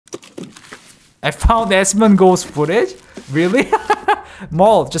I found Asmongold's footage? Really?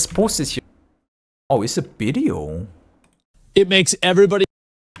 Maul, just post this here. Oh, it's a video. It makes everybody...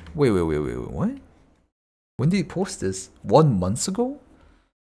 Wait, what? When did he post this? 1 month ago?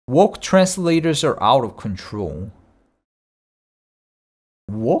 Woke translators are out of control.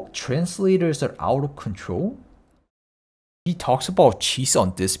 Woke translators are out of control? He talks about cheese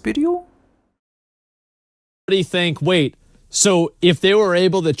on this video? think, wait, so if they were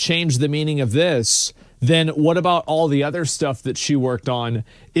able to change the meaning of this, then what about all the other stuff that she worked on?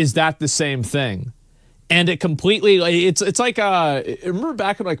 Is that the same thing? And it completely, it's like, remember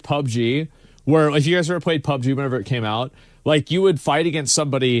back in like PUBG, where if you guys ever played PUBG whenever it came out, like you would fight against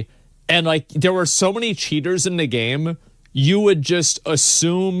somebody and like there were so many cheaters in the game, you would just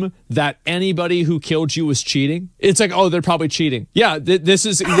assume that anybody who killed you was cheating. It's like, oh, they're probably cheating. Yeah, this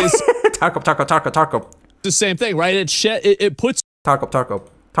is Tarkov. The same thing, right? It puts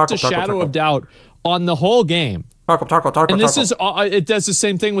a shadow of doubt on the whole game. And this is it does the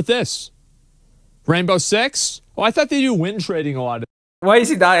same thing with this. Rainbow Six? Oh, I thought they do win trading a lot. Why is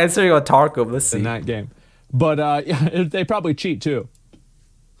he not answering on Tarkov? Let's see. In that game. But yeah, they probably cheat too.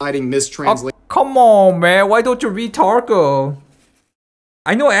 Mistranslate. Oh, come on, man. Why don't you read Tarkov?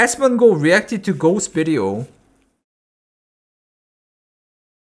 I know Asmongold reacted to Ghost video.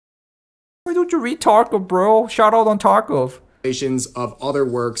 Why don't you read Tarkov, bro? Shout out on Tarkov. Of other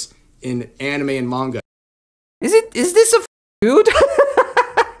works in anime and manga. Is this a dude?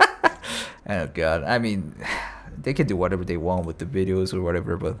 Oh god, I mean, they can do whatever they want with the videos or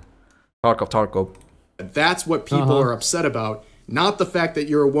whatever, but Tarkov. That's what people are upset about, not the fact that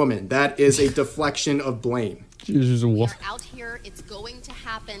you're a woman. That is a deflection of blame. She's a wolf. They're out here, it's going to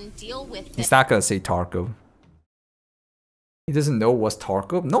happen. Deal with it. He's not gonna say Tarkov. He doesn't know what's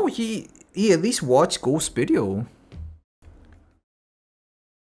Tarkov. No, he at least watched Ghost video.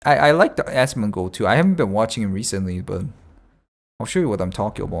 I like the Asmongold too. I haven't been watching him recently, but I'll show you what I'm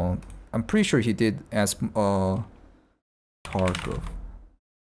talking about. I'm pretty sure he did Tarkov.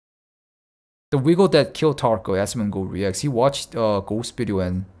 The Wiggle that killed Tarkov, Asmongold reacts. He watched Ghost video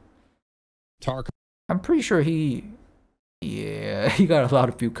and Tarkov. I'm pretty sure he got a lot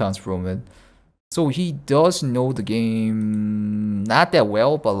of view counts from it. So he does know the game, not that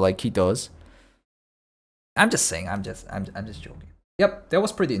well, but like he does. I'm just saying. I'm just joking. Yep, that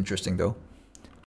was pretty interesting though.